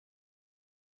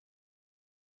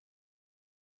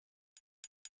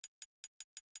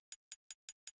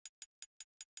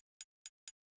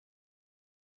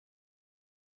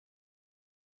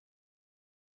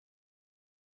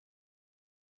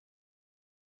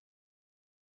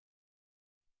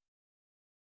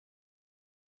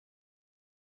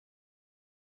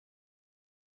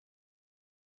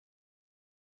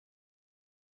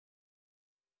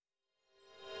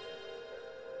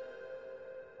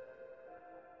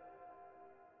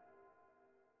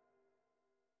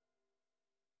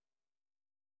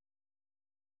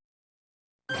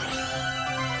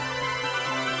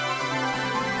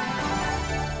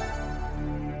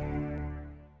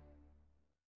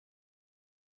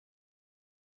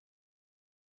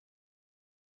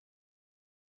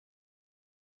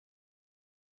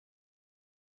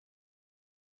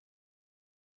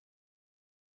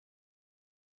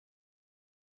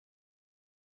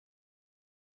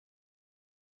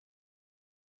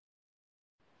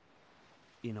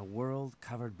In a world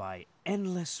covered by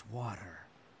endless water,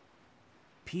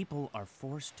 people are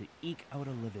forced to eke out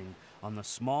a living on the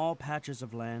small patches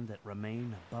of land that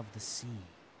remain above the sea.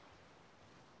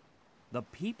 The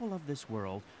people of this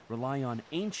world rely on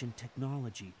ancient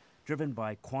technology driven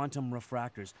by quantum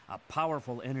refractors, a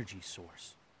powerful energy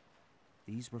source.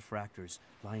 These refractors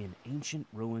lie in ancient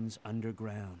ruins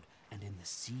underground and in the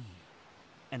sea,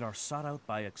 and are sought out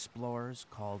by explorers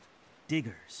called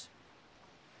diggers.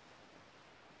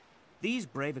 These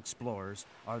brave explorers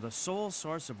are the sole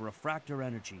source of refractor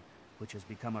energy, which has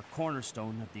become a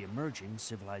cornerstone of the emerging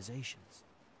civilizations.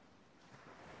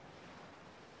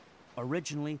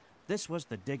 Originally, this was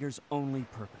the diggers' only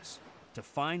purpose, to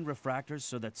find refractors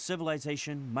so that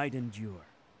civilization might endure.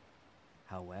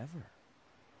 However,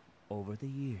 over the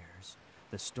years,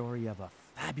 the story of a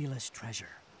fabulous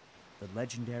treasure, the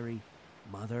legendary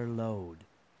Mother Lode,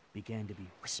 began to be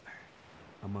whispered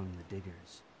among the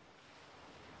diggers.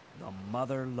 The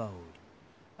Mother Lode,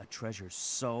 a treasure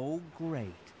so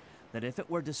great that if it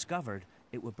were discovered,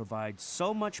 it would provide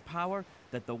so much power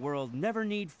that the world never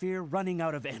need fear running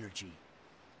out of energy.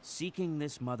 Seeking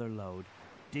this Mother Lode,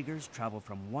 diggers travel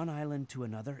from one island to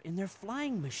another in their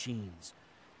flying machines,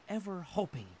 ever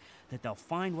hoping that they'll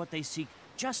find what they seek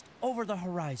just over the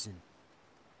horizon.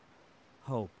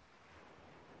 Hope,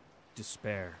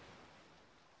 despair,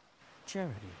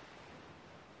 charity,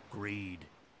 greed,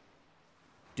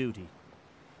 duty,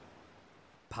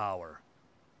 power.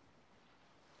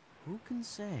 Who can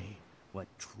say what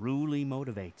truly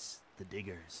motivates the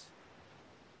diggers?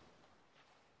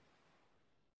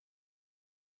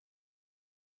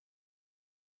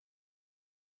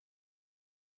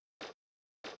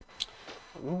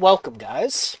 Welcome,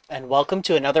 guys, and welcome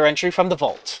to another entry from the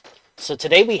Vault. So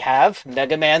today we have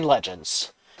Mega Man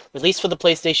Legends, released for the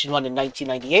PlayStation 1 in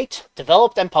 1998,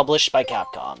 developed and published by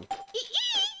Capcom.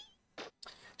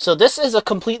 So this is a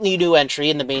completely new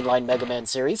entry in the mainline Mega Man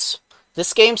series.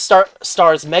 This game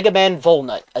stars Mega Man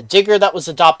Volnut, a digger that was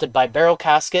adopted by Barrel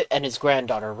Casket and his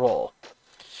granddaughter Roll.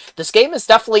 This game is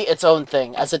definitely its own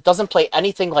thing, as it doesn't play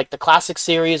anything like the classic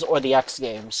series or the X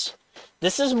games.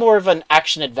 This is more of an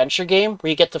action-adventure game where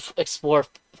you get to explore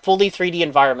fully 3D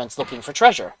environments looking for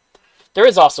treasure. There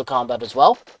is also combat as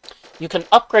well. You can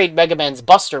upgrade Mega Man's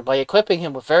Buster by equipping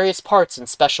him with various parts and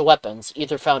special weapons,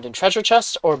 either found in treasure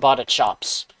chests or bought at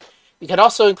shops. You can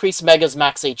also increase Mega's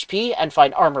max HP and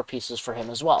find armor pieces for him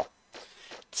as well.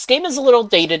 This game is a little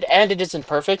dated and it isn't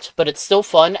perfect, but it's still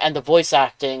fun and the voice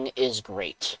acting is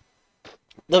great.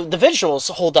 The visuals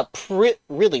hold up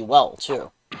really well, too.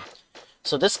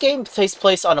 So this game takes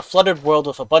place on a flooded world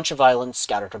with a bunch of islands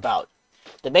scattered about.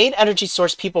 The main energy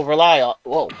source people rely on...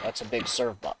 Whoa, that's a big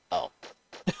serve button. Oh.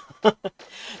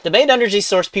 The main energy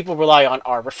source people rely on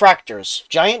are refractors,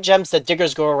 giant gems that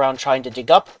diggers go around trying to dig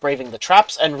up, braving the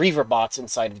traps and reaver bots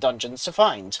inside of dungeons to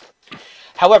find.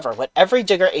 However, what every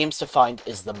digger aims to find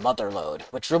is the Mother Lode,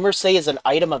 which rumors say is an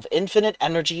item of infinite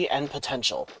energy and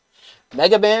potential.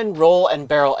 Mega Man, Roll, and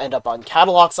Barrel end up on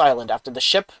Catalog's Island after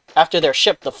their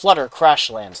ship, the Flutter,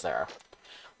 crash lands there.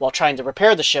 While trying to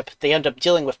repair the ship, they end up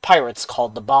dealing with pirates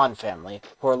called the Bond family,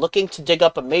 who are looking to dig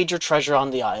up a major treasure on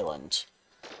the island.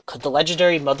 Could the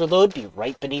legendary Mother Lode be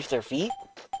right beneath their feet?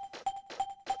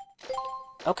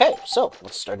 Okay, so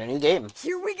let's start a new game.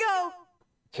 Here we go!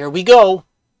 Here we go!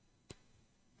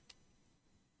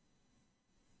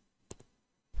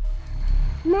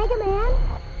 Mega Man?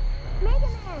 Mega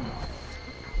Man!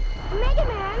 Mega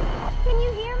Man! Can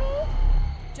you hear me?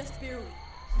 Just barely.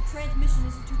 The transmission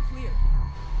isn't too clear.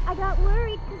 I got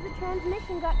worried because the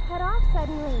transmission got cut off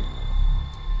suddenly.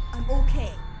 I'm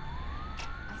okay.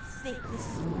 I think this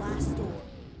is the last door.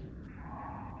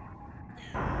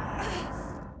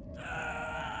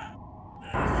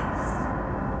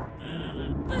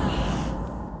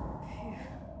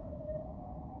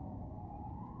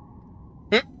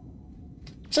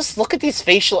 Just look at these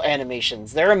facial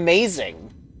animations. They're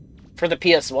amazing. For the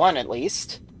PS1, at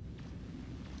least.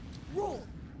 Roll!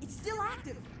 It's still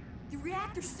active! The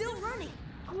reactor's still running!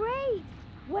 Great!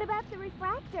 What about the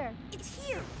refractor? It's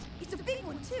here! It's a big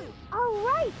one, too! All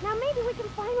right, now maybe we can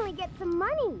finally get some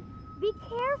money. Be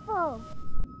careful.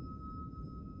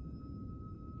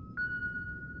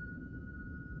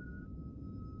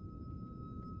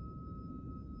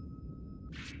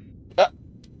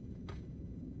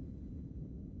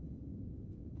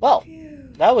 Well,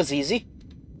 that was easy.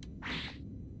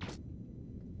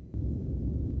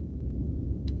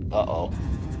 Uh-oh.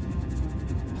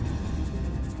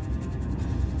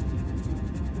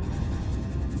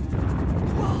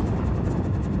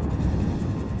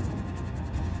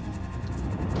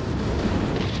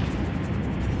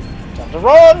 Time to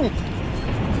run!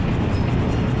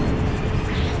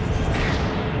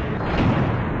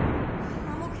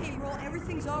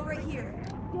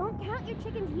 count your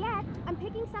chickens yet. I'm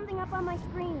picking something up on my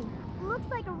screen. Looks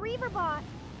like a Reaver bot.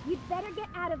 You'd better get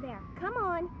out of there. Come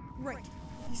on. Right.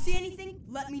 If you see anything,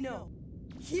 let me know.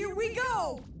 Here we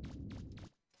go!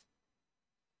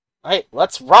 Alright,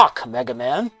 let's rock, Mega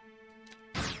Man.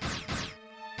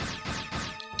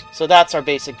 So that's our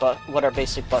basic what our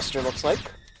basic Buster looks like.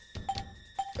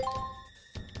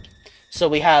 So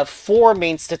we have 4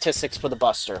 main statistics for the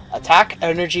Buster. Attack,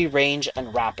 energy, range,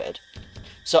 and rapid.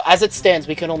 So as it stands,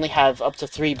 we can only have up to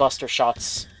 3 Buster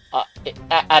shots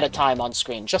at a time on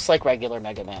screen, just like regular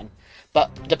Mega Man.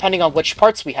 But depending on which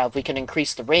parts we have, we can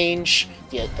increase the range,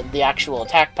 the actual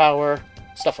attack power,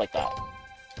 stuff like that.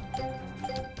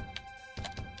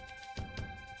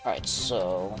 Alright,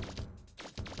 so...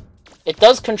 it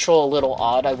does control a little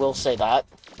odd, I will say that.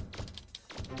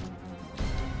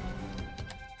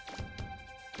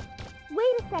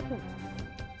 Wait a second.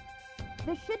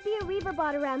 There should be a Reaver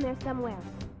bot around there somewhere.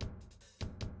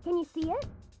 Can you see it?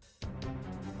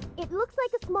 It looks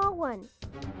like a small one.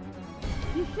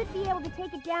 You should be able to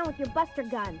take it down with your Buster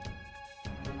gun.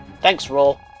 Thanks,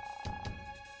 Roll.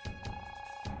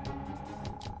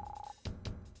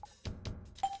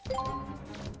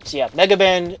 So yeah, Mega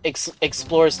Man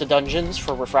explores the dungeons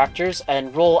for refractors,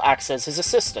 and Roll acts as his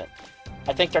assistant.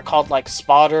 I think they're called, like,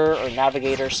 Spotter or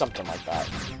Navigator, something like that.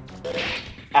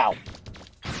 Ow.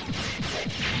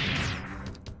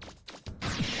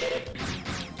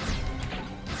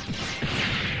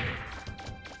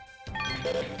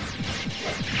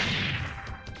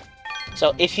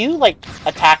 So if you, like,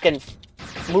 attack and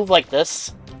move like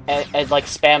this, and like,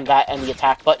 spam that and the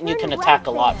attack button, you can attack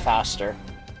a lot faster.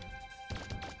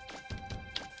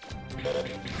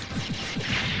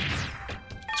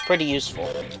 It's pretty useful.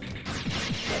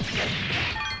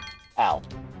 Ow.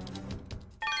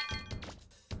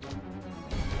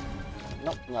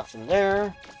 Nope, nothing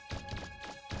there.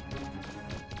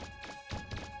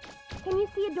 Can you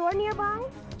see a door nearby?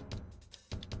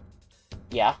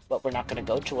 Yeah, but we're not gonna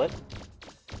go to it.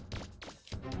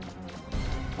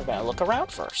 We're gonna look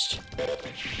around first.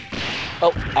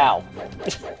 Oh, ow.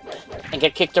 And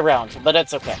get kicked around, but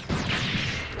that's okay.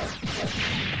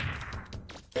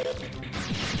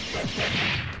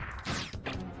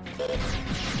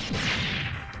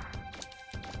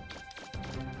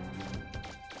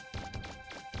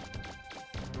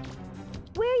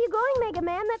 Where are you going, Mega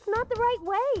Man? That's not the right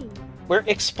way. We're I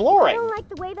exploring. don't like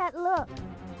the way that looks.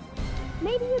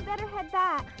 Maybe you'd better head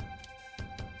back.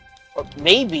 Or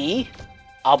maybe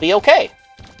I'll be okay.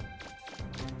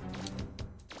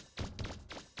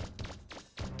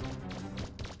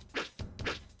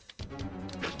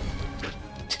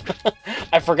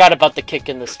 I forgot about the kick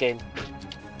in this game.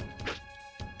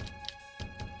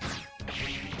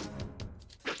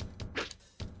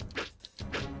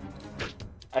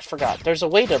 I forgot. There's a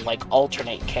way to, like,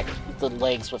 alternate kick the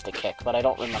legs with the kick, but I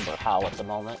don't remember how at the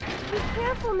moment. Be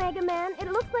careful, Mega Man.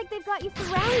 It looks like they've got you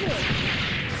surrounded.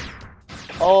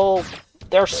 Oh,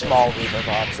 they're small Reaver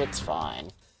bots. It's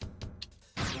fine.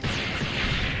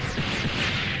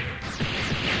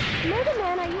 Mega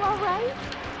Man, are you alright?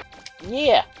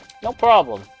 Yeah, no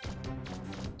problem.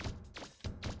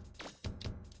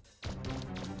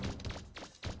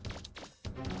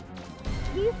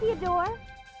 Do you see a door?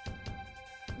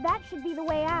 That should be the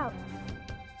way out.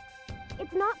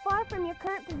 It's not far from your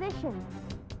current position.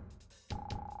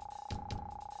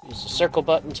 Use the circle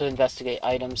button to investigate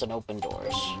items and open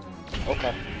doors.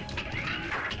 Okay.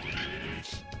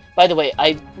 By the way,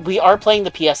 we are playing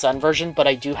the PSN version, but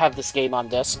I do have this game on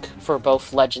disc for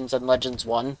both Legends and Legends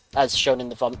 1, as shown in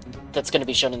the that's going to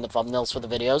be shown in the thumbnails for the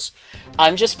videos.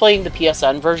 I'm just playing the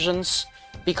PSN versions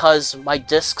because my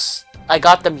discs, I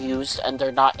got them used and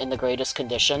they're not in the greatest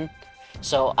condition.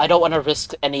 So I don't want to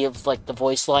risk any of, like, the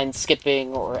voice line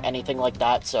skipping or anything like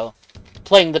that, so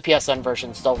playing the PSN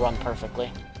versions, they'll run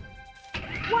perfectly.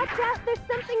 Watch out, there's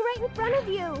something right in front of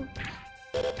you.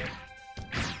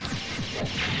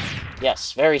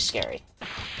 Yes, very scary.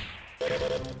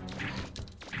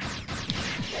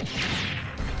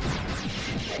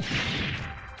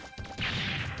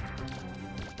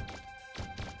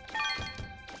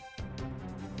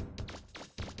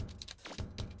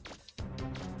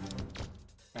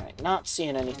 Alright, not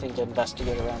seeing anything to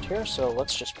investigate around here, so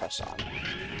let's just press on.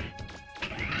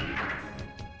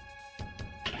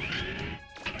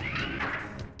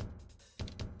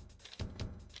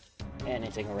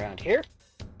 Anything around here?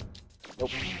 Nope.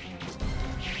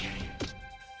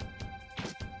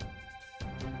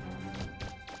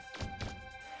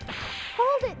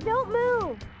 Hold it, don't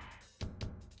move.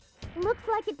 Looks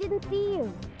like it didn't see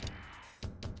you.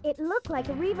 It looked like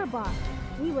a Reaver bot.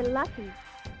 We were lucky.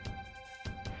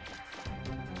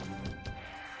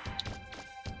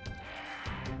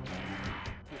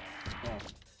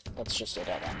 That's just a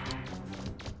dead end.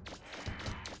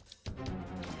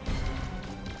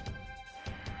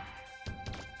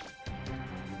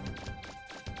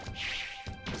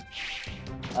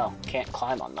 Oh, can't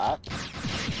climb on that.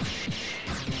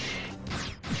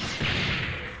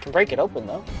 Can break it open,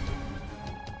 though.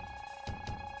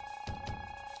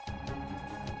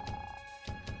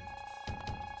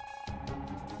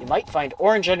 You might find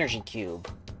orange energy cube.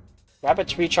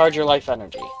 Rabbits recharge your life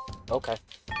energy. Okay.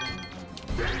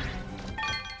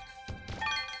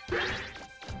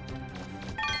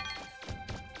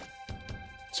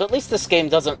 So at least this game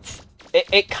doesn't...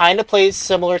 It kind of plays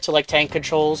similar to like tank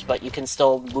controls, but you can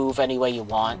still move any way you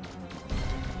want.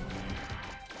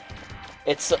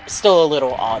 It's still a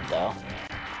little odd, though.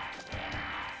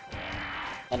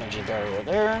 Energy barrier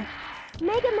there.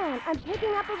 Mega Man, I'm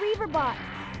picking up a Reaver bot.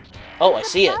 Oh, I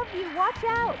see it. Above you, watch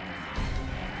out!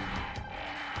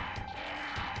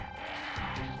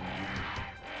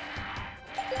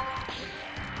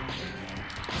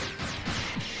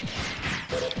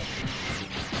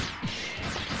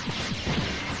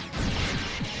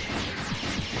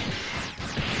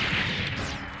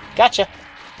 Gotcha.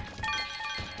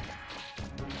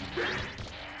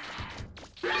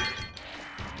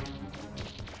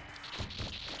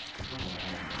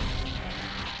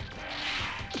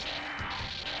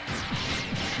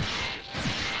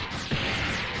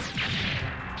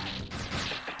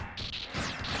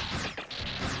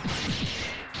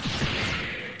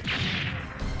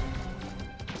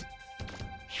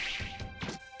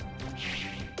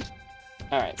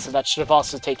 Alright, so that should have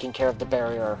also taken care of the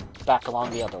barrier back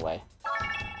along the other way.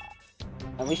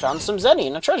 And we found some Zenny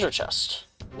in a treasure chest.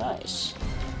 Nice.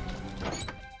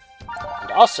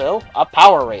 And also, a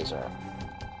Power Razor.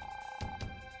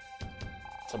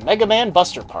 It's a Mega Man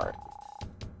Buster part.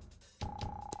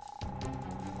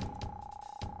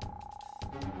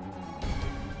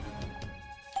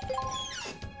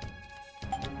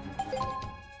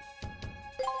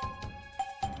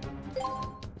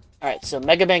 Alright, so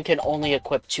Mega Man can only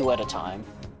equip 2 at a time,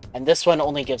 and this one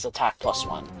only gives attack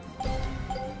 +1.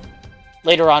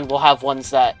 Later on, we'll have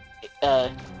ones that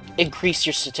increase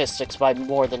your statistics by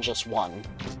more than just 1,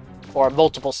 or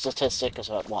multiple statistics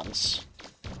at once.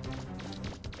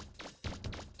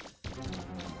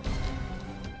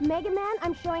 Mega Man,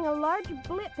 I'm showing a large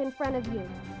blip in front of you.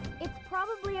 It's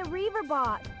probably a Reaver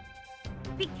bot.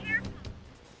 Be careful.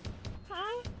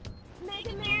 Huh?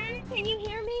 Mega Man, can you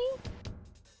hear me?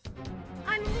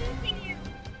 I'm losing you.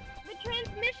 The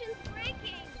transmission's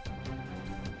breaking.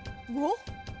 Roll?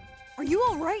 Are you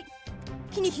alright?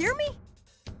 Can you hear me?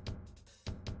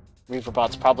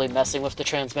 Reaverbot's probably messing with the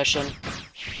transmission.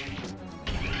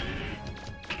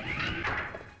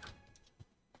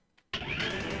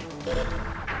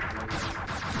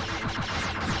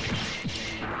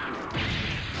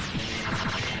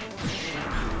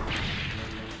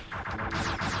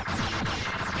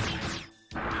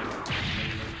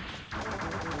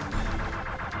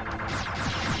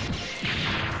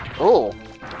 Oh.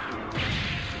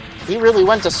 He really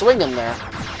went to swinging there.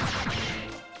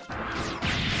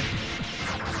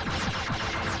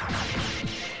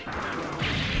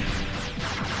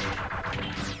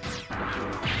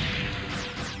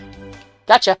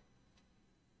 Gotcha.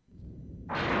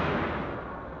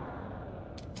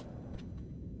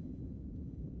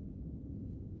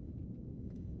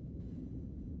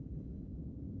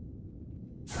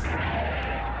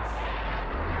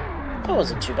 That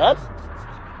wasn't too bad.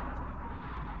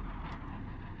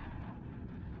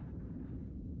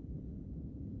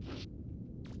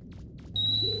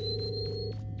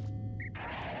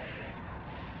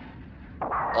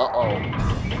 Uh-oh.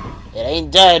 It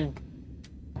ain't dead.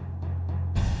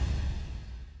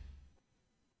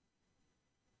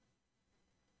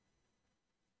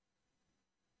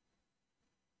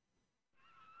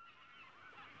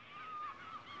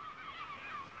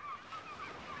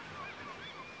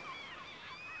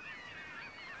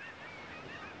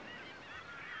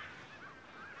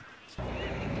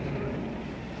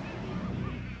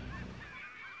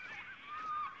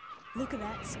 Look at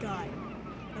that sky.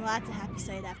 Well, that's a happy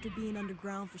sight after being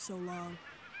underground for so long.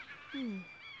 I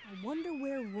wonder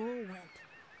where Roll went.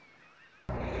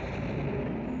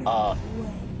 No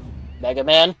way. Mega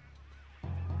Man,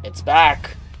 it's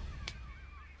back.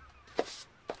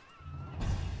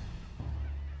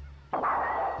 Back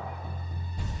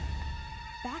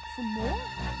for more?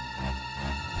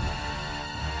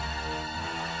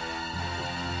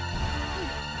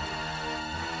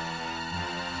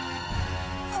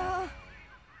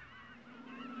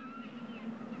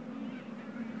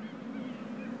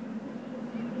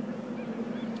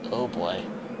 Oh boy.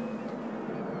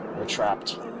 We're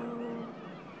trapped.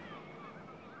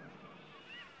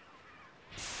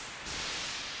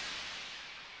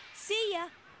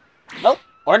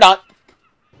 Or not.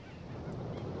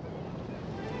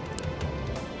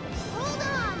 Hold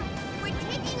on! We're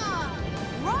taking off!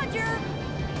 Roger!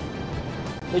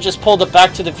 We just pulled it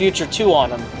Back to the Future 2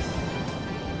 on him.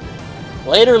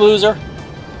 Later, loser.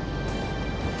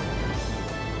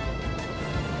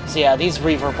 So yeah, these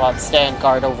Reaver bots stand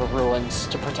guard over ruins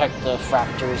to protect the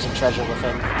fractors and treasure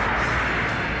within.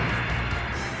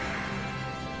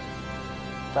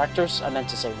 Fractors? I meant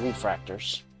to say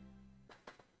refractors.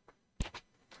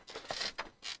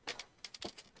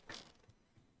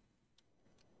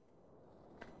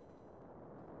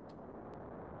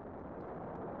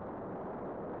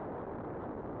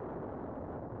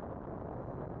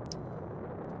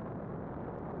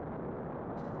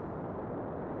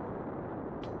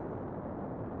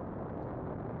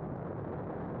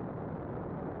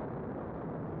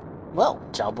 Well,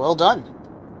 job well done.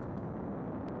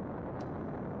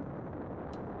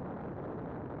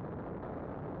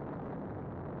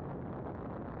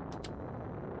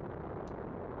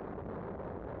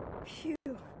 Phew.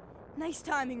 Nice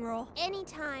timing, Roll.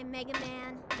 Anytime, Mega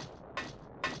Man.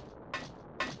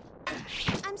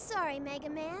 I'm sorry, Mega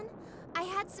Man. I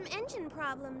had some engine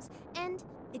problems, and...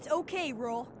 It's okay,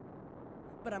 Roll.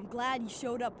 But I'm glad you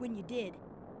showed up when you did.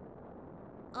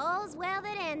 all's well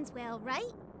that ends well,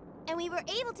 right? And we were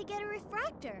able to get a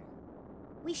refractor.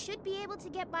 We should be able to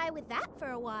get by with that for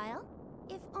a while.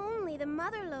 If only the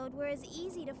mother lode were as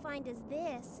easy to find as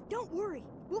this. Don't worry,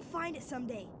 we'll find it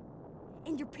someday.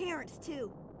 And your parents,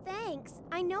 too. Thanks,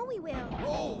 I know we will.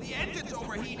 Roll, the engine's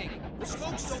overheating. The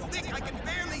smoke's so thick I can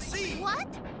barely see. What?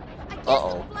 I guess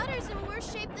Uh-oh. the flutter's in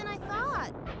worse shape than I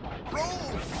thought.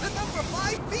 Roll, the number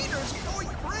 5 feeder's going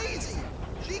crazy.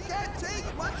 She can't take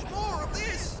much more of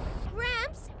this.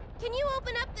 Gramps, can you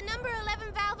open up the number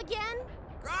 11 valve again?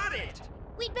 Got it.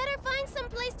 We'd better find some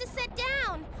place to set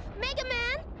down. Mega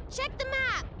Man, check the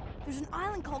map. There's an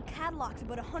island called Cadillacs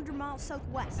about 100 miles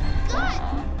southwest. Good.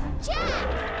 Check.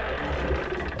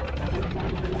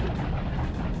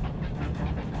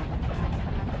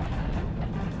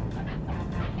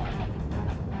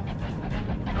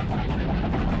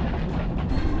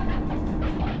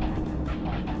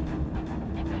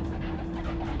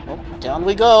 Oh, down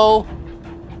we go.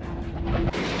 I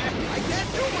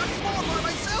can't do much more by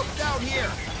myself down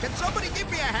here. Can somebody give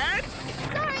me a hand?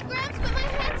 Sorry, Gramps, but my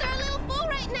hands are a little full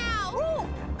right now. Oh,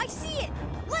 I see it!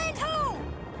 Land ho!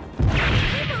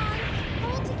 Come on,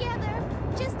 hold together.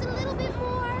 Just a little bit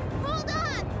more. Hold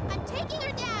on, I'm taking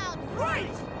her down.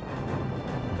 Right!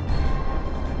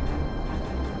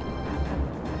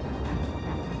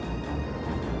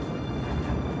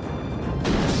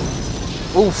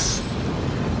 Oof.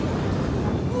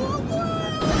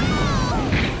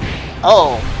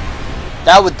 Oh,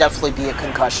 that would definitely be a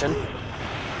concussion. Looks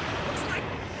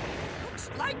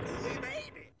like we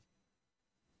made it.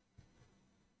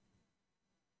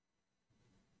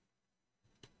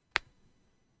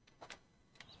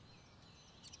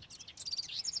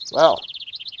 Well,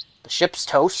 the ship's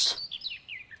toast.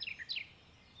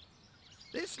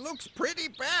 This looks pretty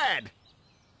bad.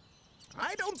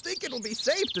 I don't think it'll be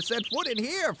safe to set foot in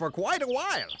here for quite a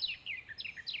while.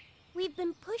 We've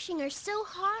been pushing her so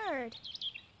hard.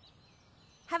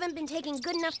 Haven't been taking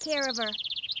good enough care of her.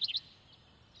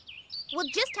 We'll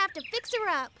just have to fix her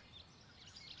up.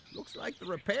 Looks like the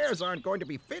repairs aren't going to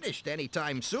be finished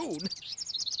anytime soon.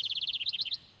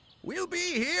 We'll be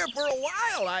here for a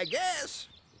while, I guess.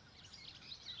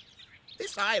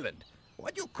 This island,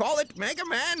 what do you call it, Mega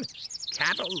Man?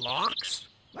 Cattle Locks?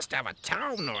 Must have a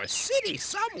town or a city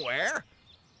somewhere.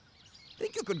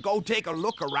 Think you could go take a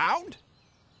look around?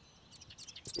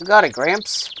 You got it,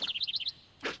 Gramps.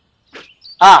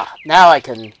 Ah, now I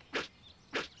can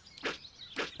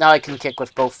kick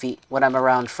with both feet when I'm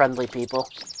around friendly people.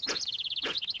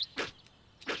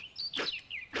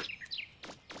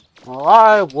 Well,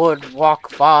 I would walk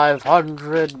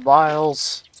 500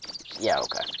 miles. Yeah,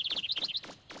 okay.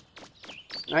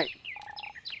 Right.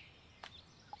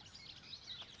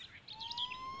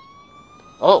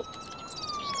 Oh.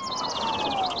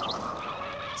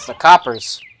 It's the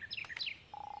coppers.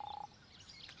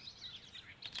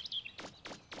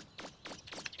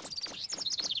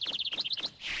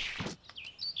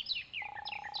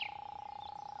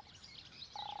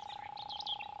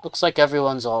 Looks like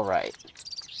everyone's alright.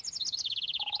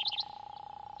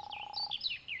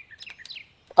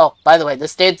 Oh, by the way,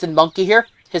 this dancing monkey here,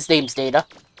 his name's Data.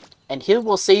 And he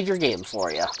will save your game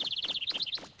for you.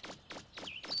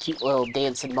 Cute little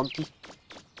dancing monkey.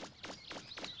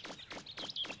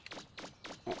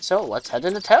 So, let's head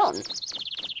into town.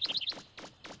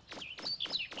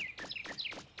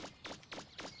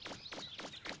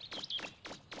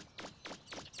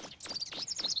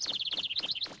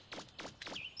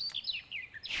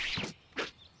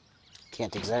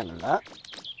 can't examine that.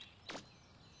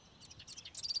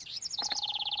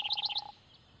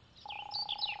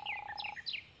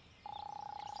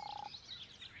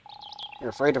 You're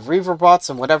afraid of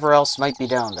Reaverbots and whatever else might be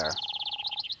down there.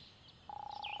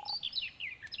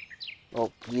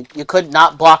 Well, you could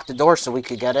not block the door so we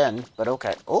could get in, but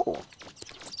okay. Oh.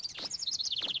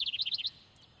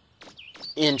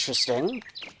 Interesting.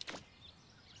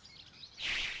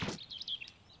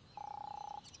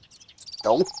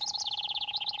 No.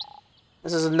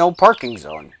 This is a no parking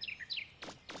zone.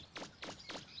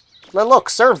 But look,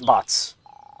 Servbots.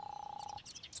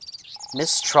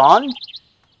 Miss Tron?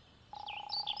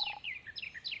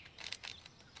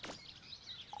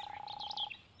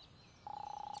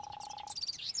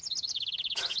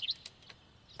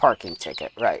 Parking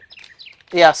ticket, right.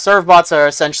 Yeah, Servbots are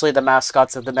essentially the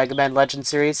mascots of the Mega Man Legends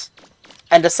series.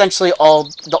 And essentially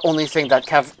the only thing that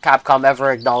Capcom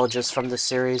ever acknowledges from this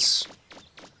series.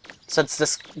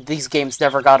 Since these games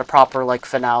never got a proper, like,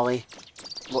 finale.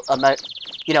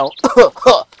 You know,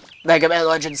 Mega Man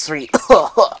Legends 3.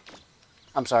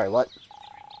 I'm sorry, what?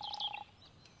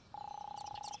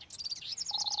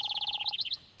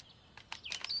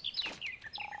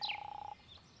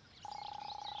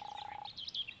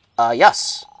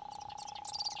 Yes.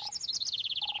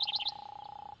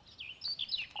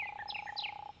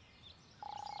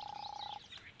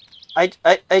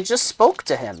 I just spoke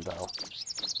to him, though.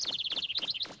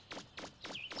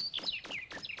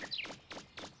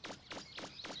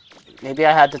 Maybe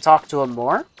I had to talk to him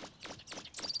more?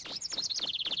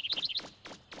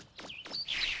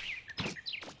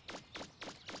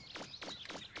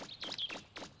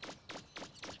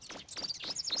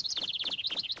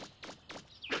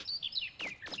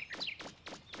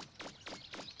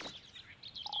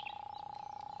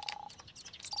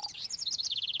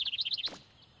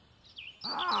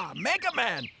 Ah, Mega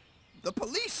Man! The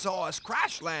police saw us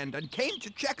crash land and came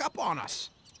to check up on us.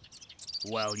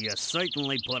 Well, you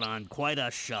certainly put on quite a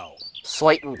show.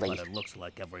 Slightly. But it looks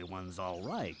like everyone's all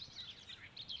right.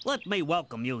 Let me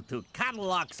welcome you to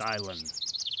Catalox Island.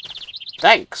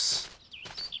 Thanks.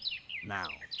 Now,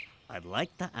 I'd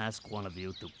like to ask one of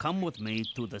you to come with me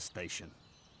to the station.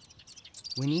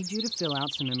 We need you to fill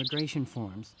out some immigration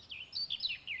forms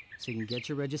so you can get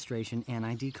your registration and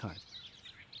ID card.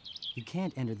 You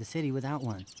can't enter the city without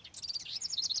one.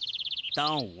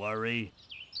 Don't worry.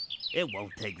 It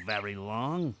won't take very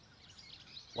long.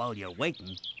 While you're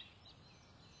waiting,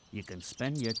 you can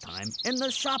spend your time in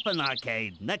the shopping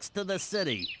arcade next to the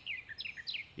city.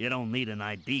 You don't need an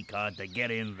ID card to get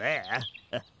in there.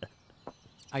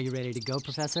 Are you ready to go,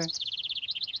 Professor?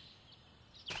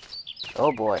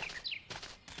 Oh boy.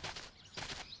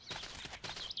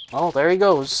 Oh, there he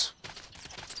goes.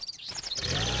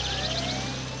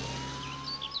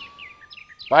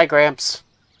 Bye, Gramps.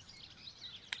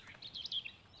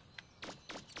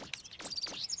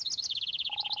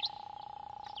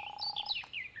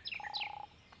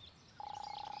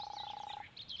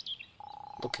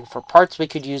 Looking for parts we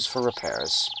could use for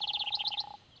repairs.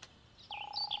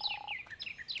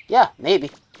 Yeah,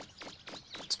 maybe.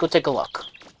 Let's go take a look.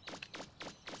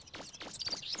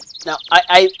 Now,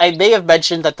 I may have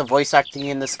mentioned that the voice acting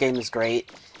in this game is great.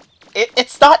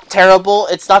 It's not terrible,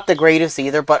 it's not the greatest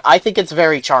either, but I think it's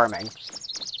very charming.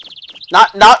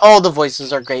 Not all the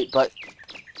voices are great, but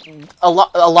a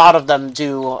lot of them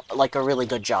do, like, a really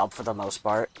good job for the most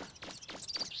part.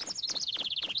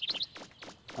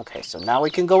 Okay, so now we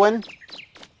can go in?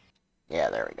 Yeah,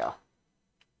 there we go.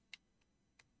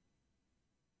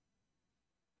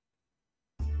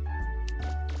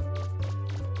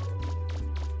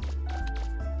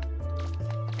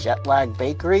 Jetlag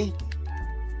Bakery.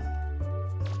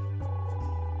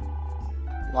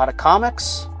 A lot of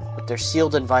comics, but they're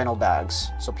sealed in vinyl bags,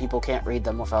 so people can't read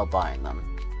them without buying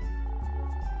them.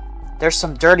 There's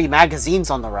some dirty magazines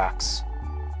on the racks.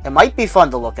 It might be fun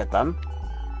to look at them,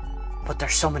 but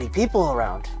there's so many people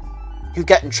around. You'd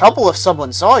get in trouble if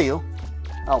someone saw you.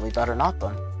 Oh, we better not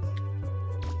then.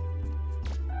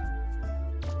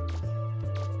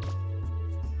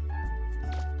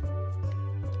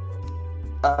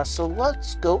 So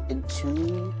let's go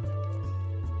into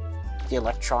the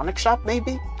electronic shop,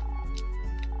 maybe?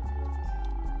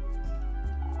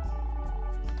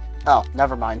 Oh,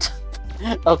 never mind.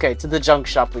 Okay, to the junk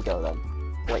shop we go then.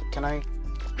 Wait, can I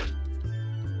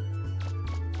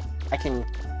can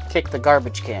kick the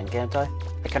garbage can, can't I?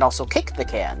 I can also kick the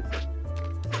can.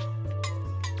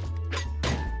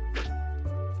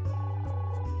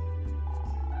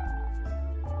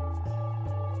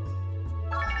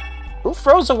 Who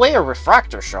throws away a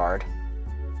refractor shard?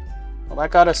 Well,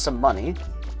 that got us some money.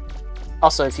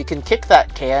 Also, if you can kick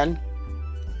that can,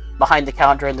 behind the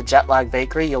counter in the Jetlag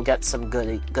Bakery, you'll get some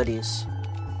goodies.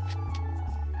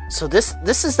 So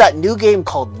this is that new game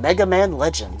called Mega Man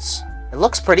Legends. It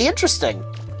looks pretty interesting.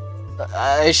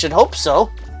 I should hope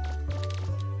so.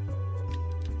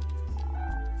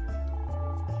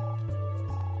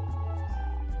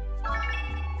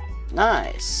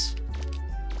 Nice.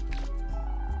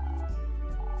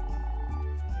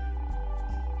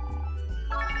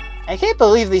 I can't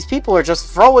believe these people are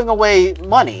just throwing away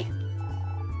money.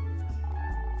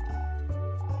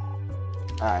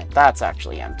 Alright, that's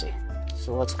actually empty.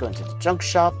 So let's go into the junk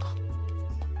shop.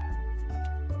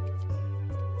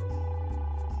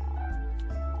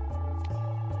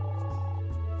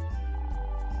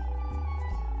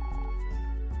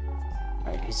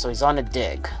 Alright, so he's on a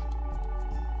dig.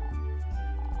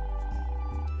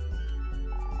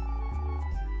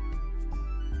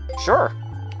 Sure.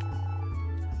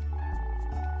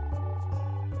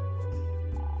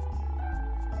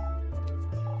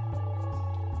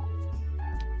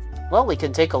 Well, we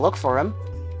can take a look for him.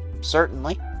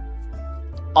 Certainly.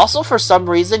 Also, for some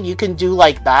reason, you can do,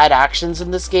 like, bad actions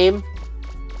in this game,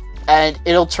 and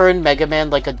it'll turn Mega Man,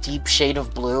 like, a deep shade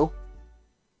of blue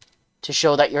to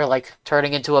show that you're, like,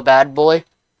 turning into a bad boy.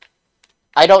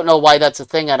 I don't know why that's a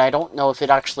thing, and I don't know if it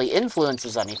actually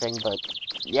influences anything, but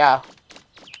yeah.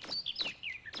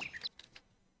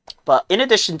 But in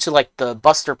addition to, like, the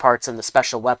buster parts and the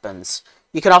special weapons,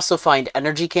 you can also find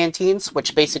energy canteens,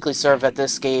 which basically serve as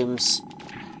this game's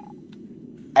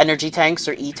energy tanks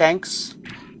or E-tanks.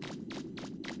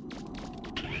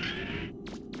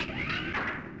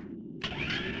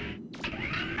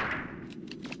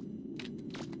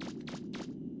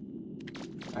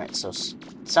 Alright, so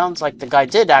sounds like the guy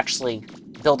did actually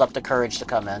build up the courage to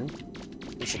come in.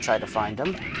 We should try to find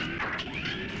him.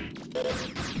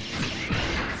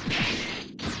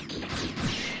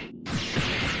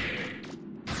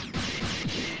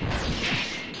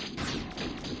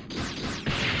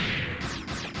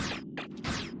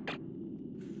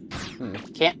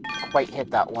 Can't quite hit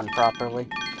that one properly.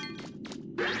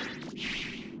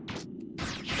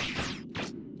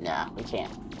 Nah, we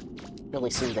can't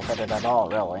really seem to hit it at all,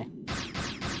 really.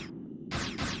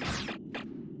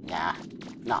 Nah,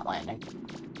 not landing.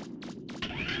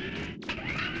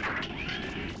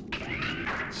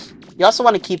 You also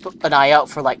want to keep an eye out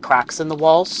for, like, cracks in the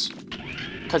walls,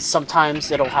 because sometimes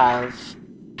it'll have,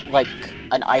 like,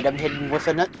 an item hidden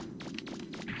within it.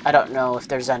 I don't know if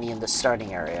there's any in the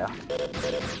starting area.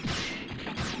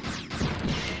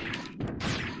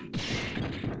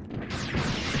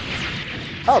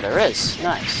 Oh, there is.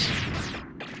 Nice.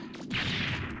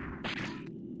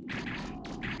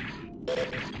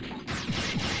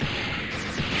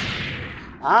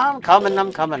 I'm coming,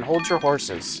 I'm coming. Hold your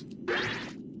horses.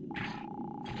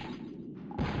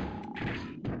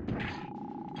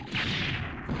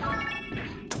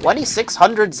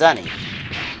 $2,600 Zenny.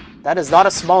 That is not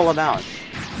a small amount.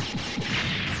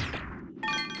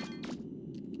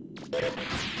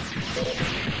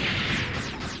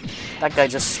 That guy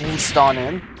just swooshed on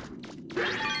in.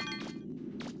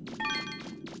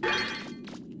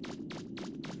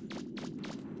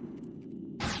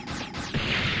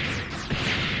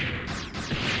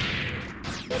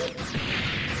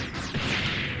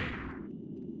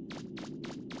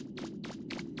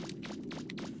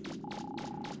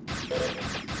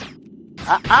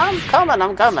 I'm coming,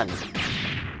 I'm coming.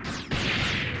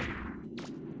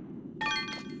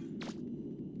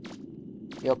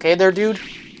 You okay there, dude?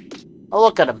 Oh,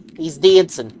 look at him. He's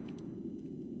dancing.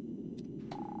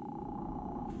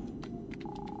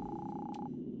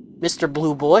 Mr.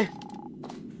 Blue Boy.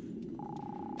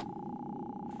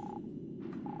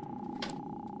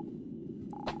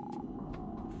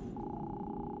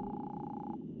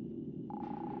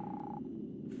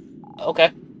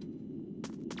 Okay.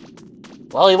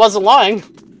 Well, he wasn't lying.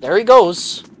 There he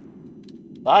goes.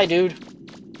 Bye, dude.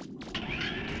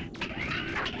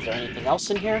 Is there anything else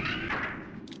in here?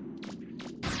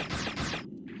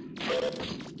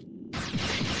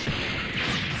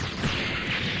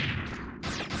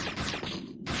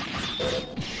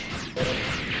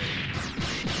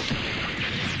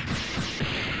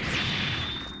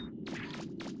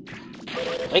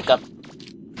 Wake up.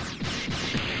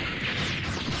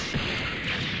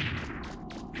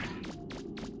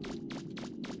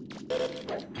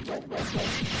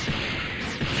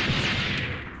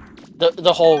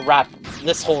 The whole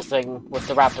this whole thing with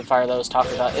the rapid fire that I was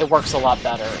talking about, it works a lot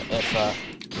better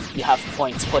if you have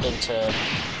points put into,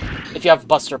 if you have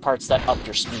buster parts that up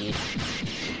your speed.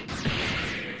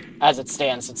 As it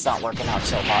stands, it's not working out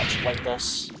so hot like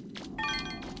this.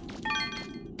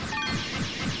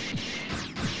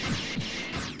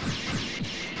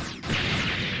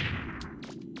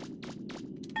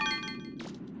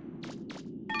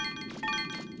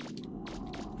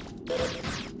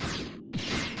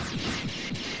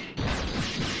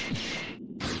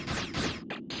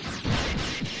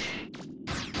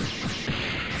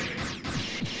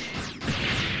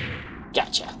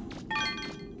 Gotcha.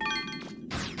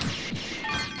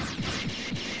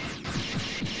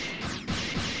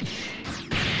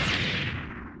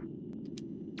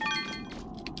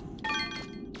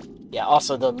 Yeah,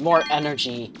 also the more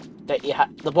energy that you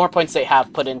have, the more points they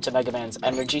have put into Mega Man's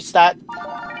energy stat,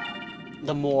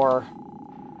 the more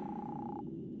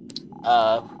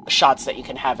shots that you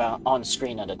can have on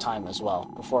screen at a time as well,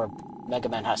 before Mega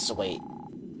Man has to wait.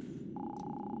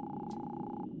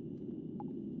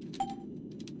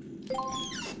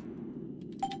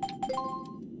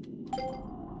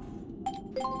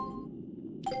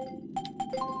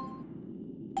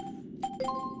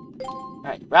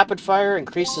 Alright, rapid fire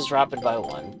increases rapid by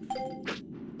 1.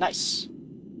 Nice.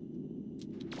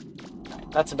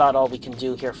 Alright, that's about all we can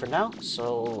do here for now,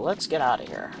 so let's get out of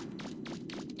here.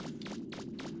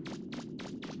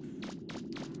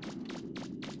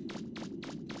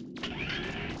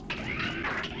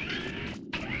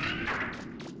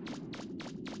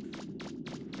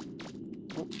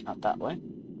 Oops, not that way.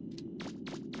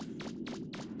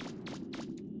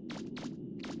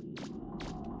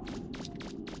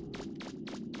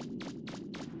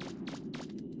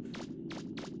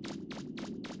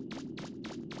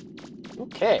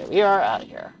 Okay, we are out of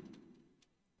here.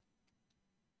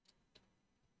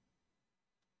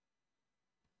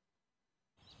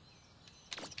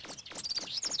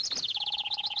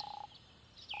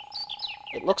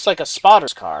 It looks like a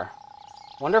spotter's car.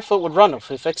 Wonder if it would run if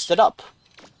we fixed it up.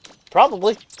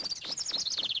 Probably.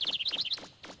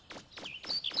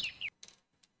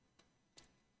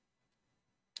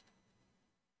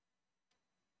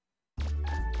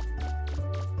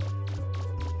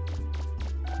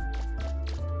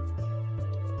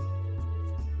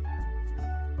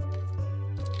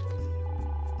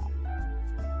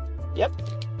 Yep.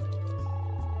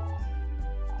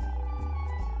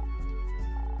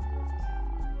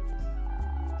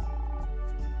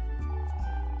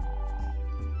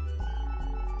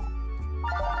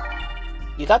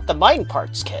 You got the mine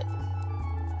parts kit.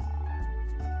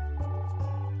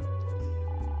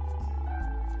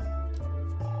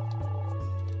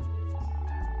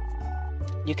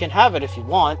 You can have it if you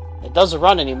want. It doesn't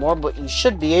run anymore, but you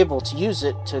should be able to use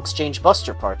it to exchange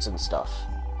Buster parts and stuff.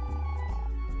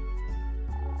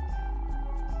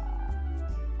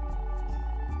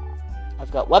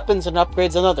 I've got weapons and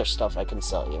upgrades and other stuff I can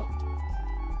sell you.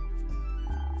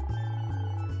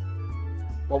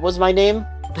 What was my name?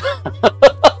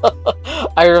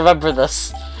 I remember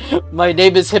this. My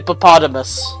name is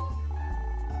Hippopotamus.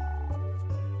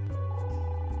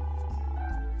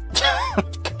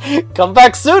 Come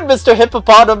back soon, Mr.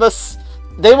 Hippopotamus!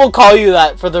 They will call you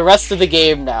that for the rest of the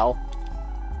game now.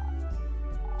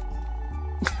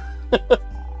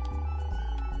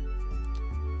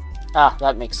 Ah,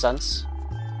 that makes sense.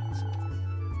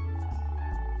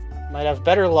 Might have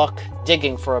better luck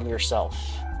digging for them yourself.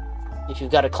 If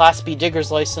you've got a Class B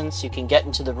digger's license, you can get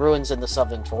into the ruins in the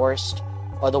Southern Forest,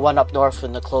 or the one up north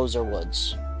in the Closer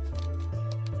Woods.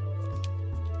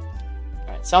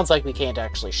 Alright, sounds like we can't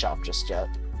actually shop just yet.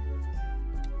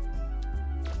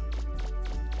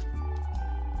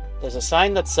 There's a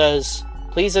sign that says,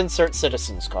 "Please insert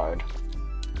citizen's card."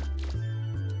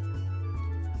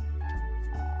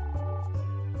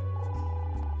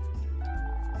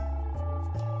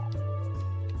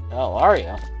 Oh, are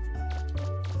you?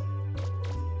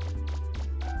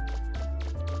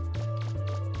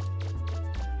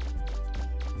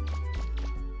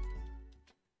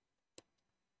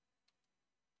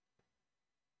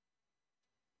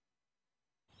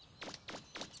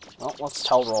 Well, let's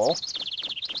tell roll.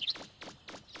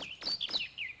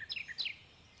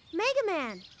 Mega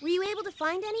Man, were you able to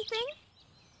find anything?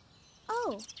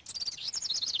 Oh.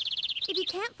 If you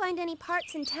can't find any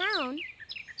parts in town,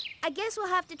 I guess we'll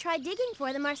have to try digging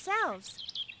for them ourselves.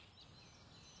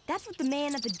 That's what the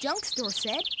man at the junk store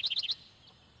said.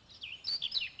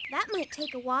 That might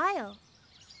take a while.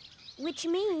 Which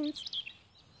means...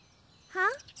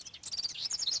 Huh?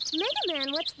 Mega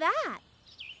Man, what's that?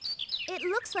 It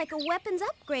looks like a weapons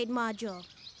upgrade module.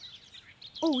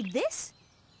 Oh, this?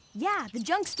 Yeah, the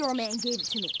junk store man gave it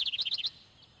to me.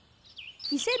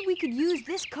 He said we could use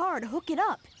this car to hook it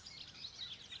up.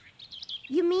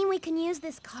 You mean we can use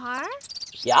this car?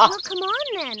 Yeah. Well, come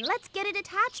on then. Let's get it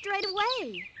attached right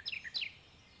away.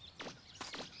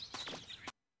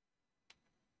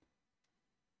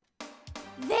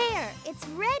 There, it's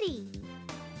ready.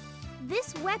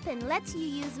 This weapon lets you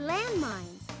use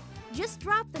landmines. Just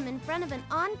drop them in front of an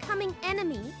oncoming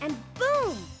enemy and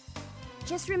boom!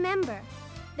 just remember,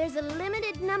 there's a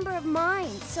limited number of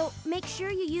mines, so make sure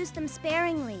you use them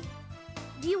sparingly.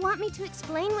 Do you want me to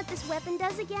explain what this weapon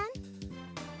does again?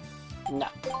 No.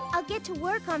 I'll get to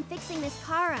work on fixing this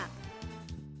car up.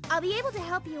 I'll be able to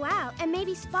help you out and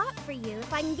maybe spot for you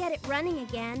if I can get it running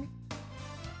again.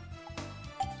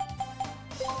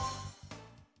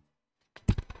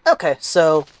 Okay,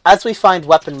 so as we find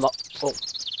weapon oh,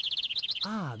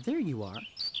 Ah, there you are.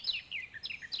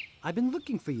 I've been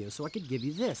looking for you so I could give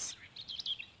you this.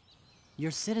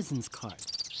 Your citizen's card.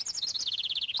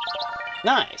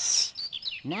 nice.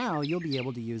 Now you'll be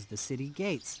able to use the city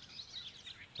gates.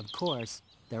 Of course,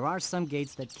 there are some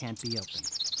gates that can't be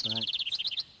opened, but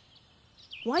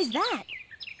Why's that?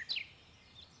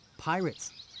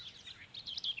 pirates.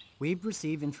 We've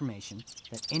received information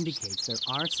that indicates there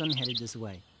are some headed this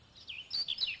way.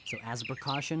 So as a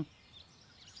precaution,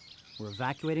 we're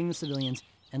evacuating the civilians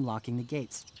and locking the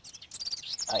gates.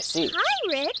 I see.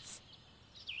 Pirates?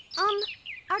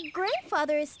 Our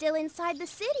grandfather is still inside the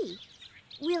city.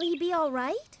 Will he be all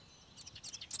right?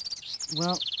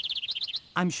 Well,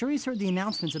 I'm sure he's heard the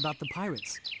announcements about the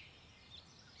pirates.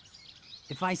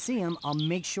 If I see him, I'll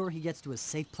make sure he gets to a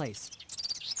safe place.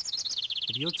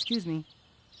 If you'll excuse me.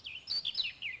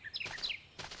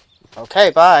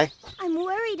 Okay, bye. I'm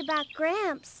worried about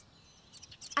Gramps.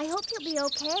 I hope he'll be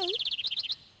okay.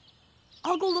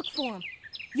 I'll go look for him.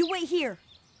 You wait here.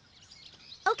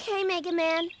 Okay, Mega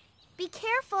Man. Be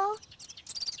careful.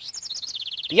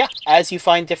 Yeah, as you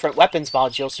find different weapons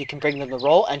modules, you can bring them to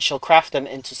Roll, and she'll craft them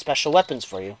into special weapons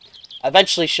for you.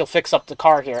 Eventually, she'll fix up the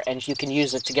car here, and you can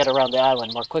use it to get around the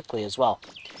island more quickly as well.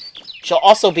 She'll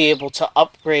also be able to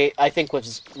upgrade, I think with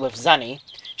Zenny,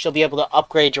 she'll be able to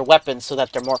upgrade your weapons so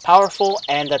that they're more powerful,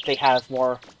 and that they have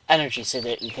more energy so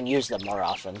that you can use them more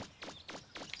often.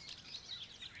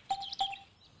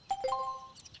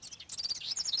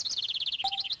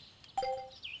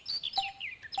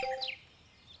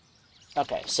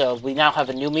 Okay, so we now have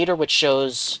a new meter which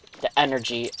shows the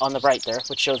energy on the right there,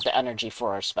 which shows the energy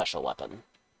for our special weapon.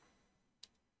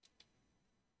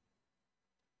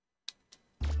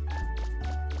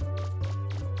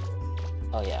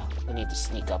 Oh yeah, we need to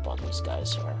sneak up on these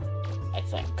guys here, I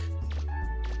think.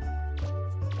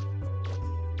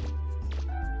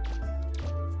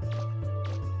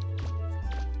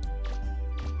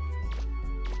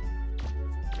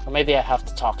 Or maybe I have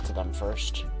to talk to them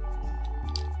first.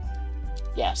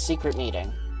 Yeah, secret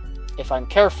meeting. If I'm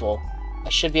careful, I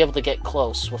should be able to get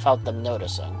close without them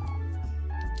noticing.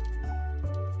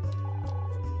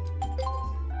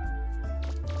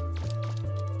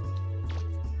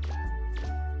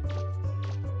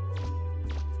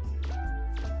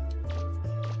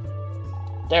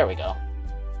 There we go.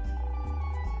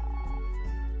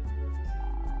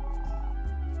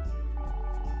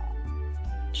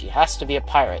 She has to be a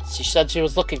pirate. She said she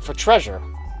was looking for treasure.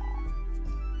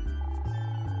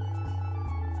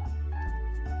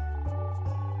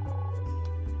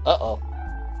 Uh-oh.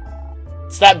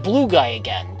 It's that blue guy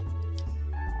again.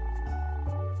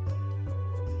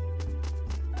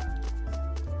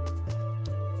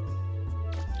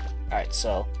 Alright,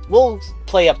 so we'll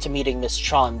play up to meeting Miss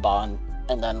Tron Bonne,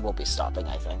 and then we'll be stopping,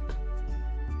 I think.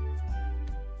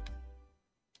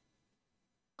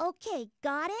 Okay,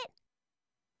 got it?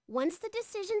 Once the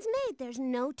decision's made, there's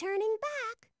no turning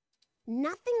back.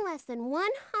 Nothing less than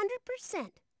 100%.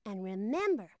 And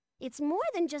remember, it's more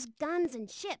than just guns and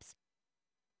ships.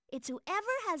 It's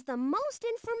whoever has the most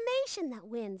information that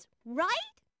wins,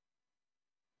 right?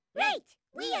 Right,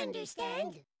 we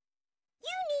understand.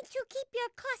 You need to keep your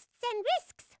costs and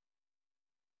risks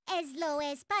as low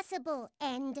as possible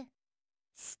and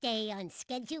stay on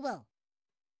schedule.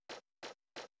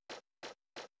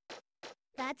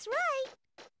 That's right.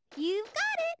 You've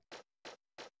got it.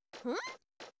 Huh?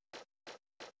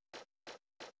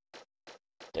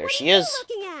 There What she are you is.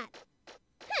 looking at?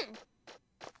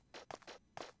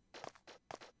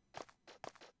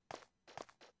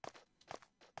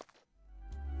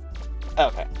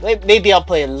 Okay, maybe I'll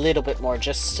play a little bit more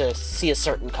just to see a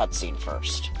certain cutscene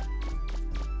first.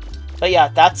 But yeah,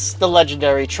 that's the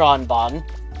legendary Tron Bonne,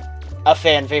 a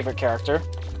fan favorite character,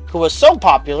 who was so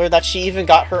popular that she even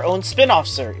got her own spin-off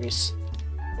series,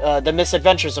 The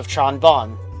Misadventures of Tron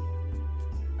Bonne.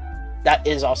 That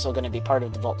is also going to be part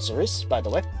of the Vault series, by the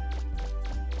way.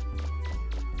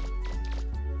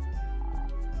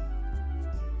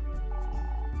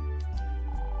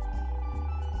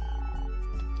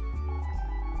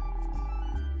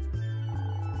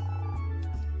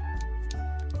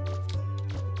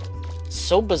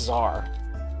 So bizarre.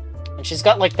 And she's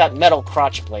got like that metal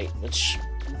crotch plate, which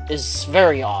is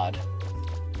very odd.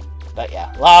 But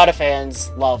yeah, a lot of fans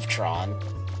love Tron.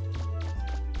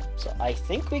 So I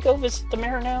think we go visit the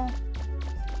mayor now?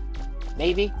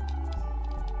 Maybe?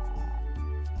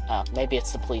 Maybe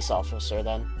it's the police officer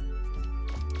then.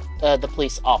 The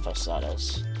police office, that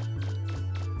is.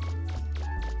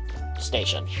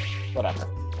 Station. Whatever.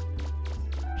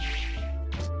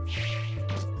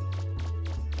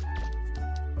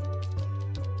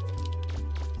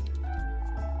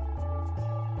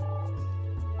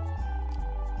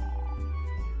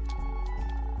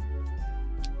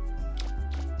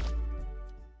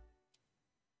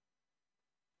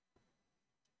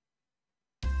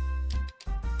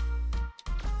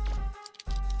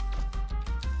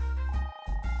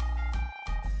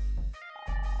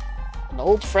 An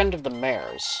old friend of the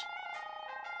mayor's.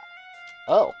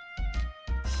 Oh.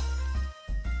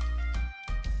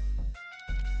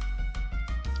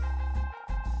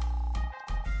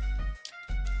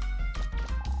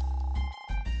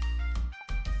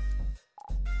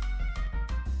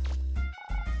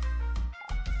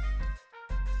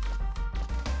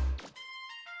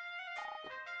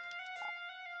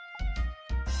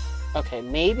 Okay,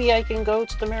 maybe I can go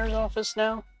to the mayor's office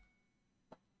now?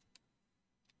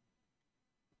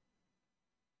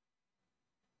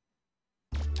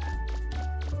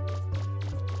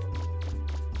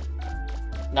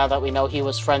 Now that we know he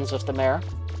was friends with the mayor.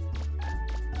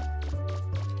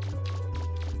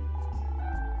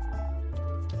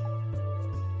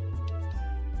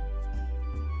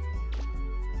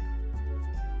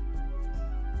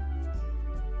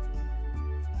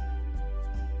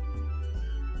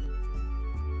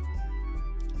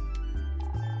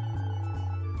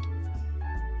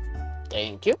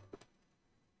 Thank you.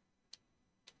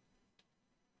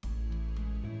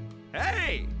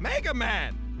 Hey, Mega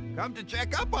Man! Come to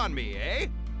check up on me, eh?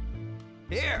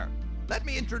 Here, let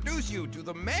me introduce you to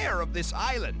the mayor of this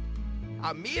island,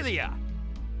 Amelia.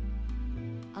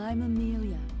 I'm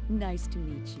Amelia. Nice to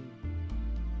meet you.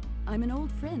 I'm an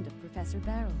old friend of Professor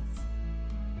Barrels.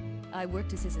 I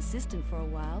worked as his assistant for a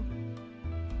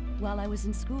while I was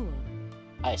in school.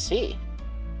 I see.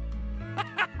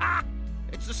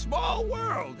 It's a small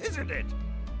world, isn't it?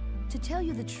 To tell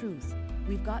you the truth,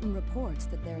 we've gotten reports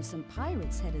that there are some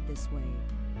pirates headed this way.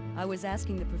 I was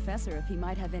asking the professor if he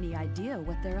might have any idea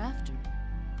what they're after.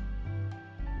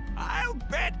 I'll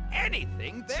bet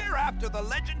anything they're after the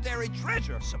legendary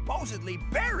treasure supposedly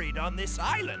buried on this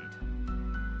island.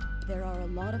 There are a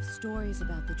lot of stories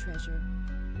about the treasure,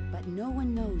 but no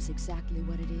one knows exactly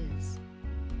what it is.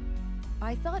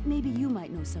 I thought maybe you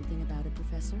might know something about it,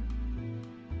 Professor.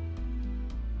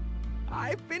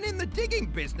 I've been in the digging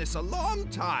business a long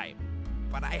time,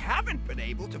 but I haven't been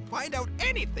able to find out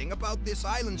anything about this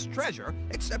island's treasure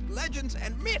except legends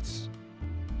and myths.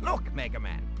 Look, Mega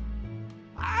Man,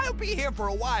 I'll be here for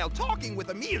a while talking with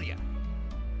Amelia.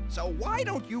 So why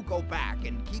don't you go back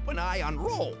and keep an eye on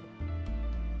Roll?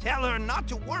 Tell her not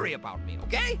to worry about me,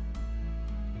 okay?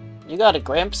 You got it,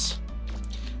 Gramps.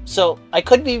 So, I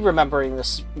could be remembering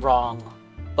this wrong,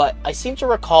 but I seem to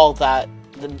recall that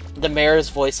the mayor's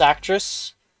voice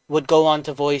actress would go on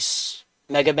to voice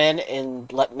Mega Man in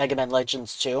Mega Man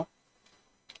Legends 2.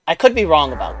 I could be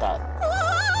wrong about that.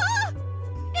 Ah!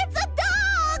 It's a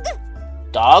dog!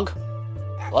 Dog?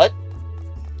 What?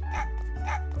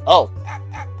 Oh.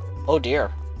 Oh dear.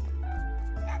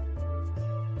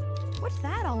 What's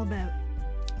that all about?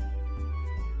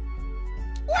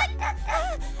 What?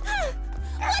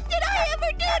 What did I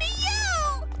ever do to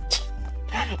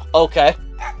you? Okay.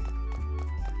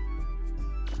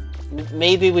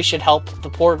 Maybe we should help the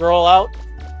poor girl out?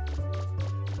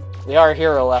 We are a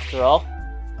hero, after all.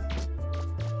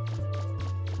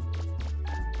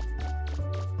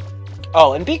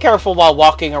 Oh, and be careful while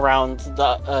walking around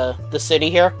the city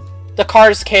here. The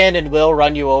cars can and will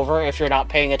run you over if you're not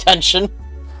paying attention.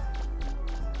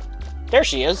 There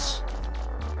she is.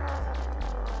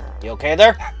 You okay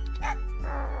there?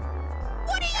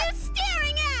 What are you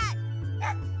staring at?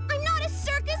 I'm not a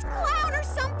circus clown or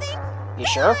something. You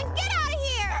sure? Come on, get out of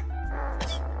here.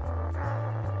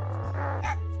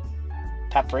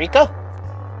 Paprika?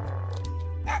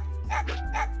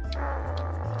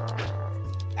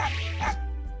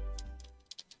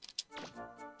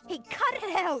 Hey, cut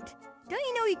it out! Don't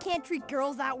you know you can't treat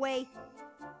girls that way?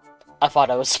 I thought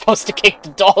I was supposed to kick the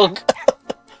dog.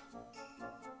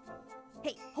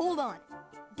 Hey, hold on.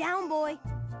 Down, boy.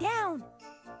 Down.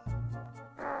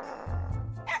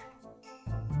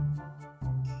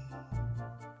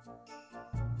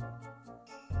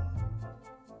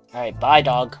 Alright, bye,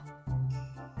 dog.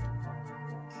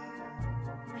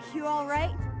 Are you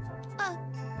alright?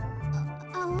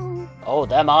 Oh,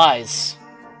 them eyes.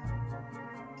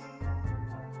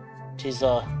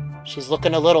 She's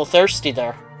looking a little thirsty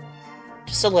there.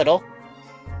 Just a little.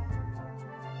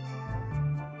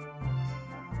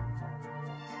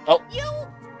 Oh.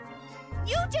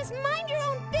 You just mind your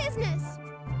own business.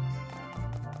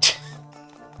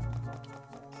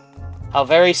 How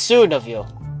very soon of you.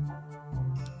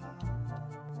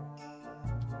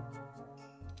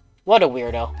 What a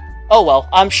weirdo. Oh well,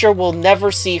 I'm sure we'll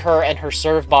never see her and her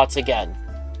serve bots again.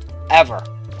 Ever.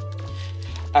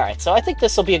 Alright, so I think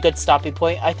this will be a good stopping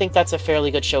point. I think that's a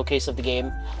fairly good showcase of the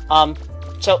game.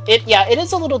 So it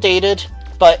is a little dated,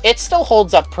 but it still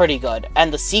holds up pretty good.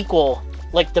 And the sequel,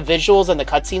 like the visuals and the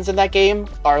cutscenes in that game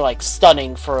are like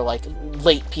stunning for like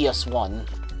late PS1.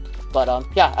 But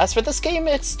yeah, as for this game,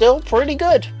 it's still pretty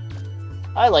good.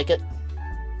 I like it.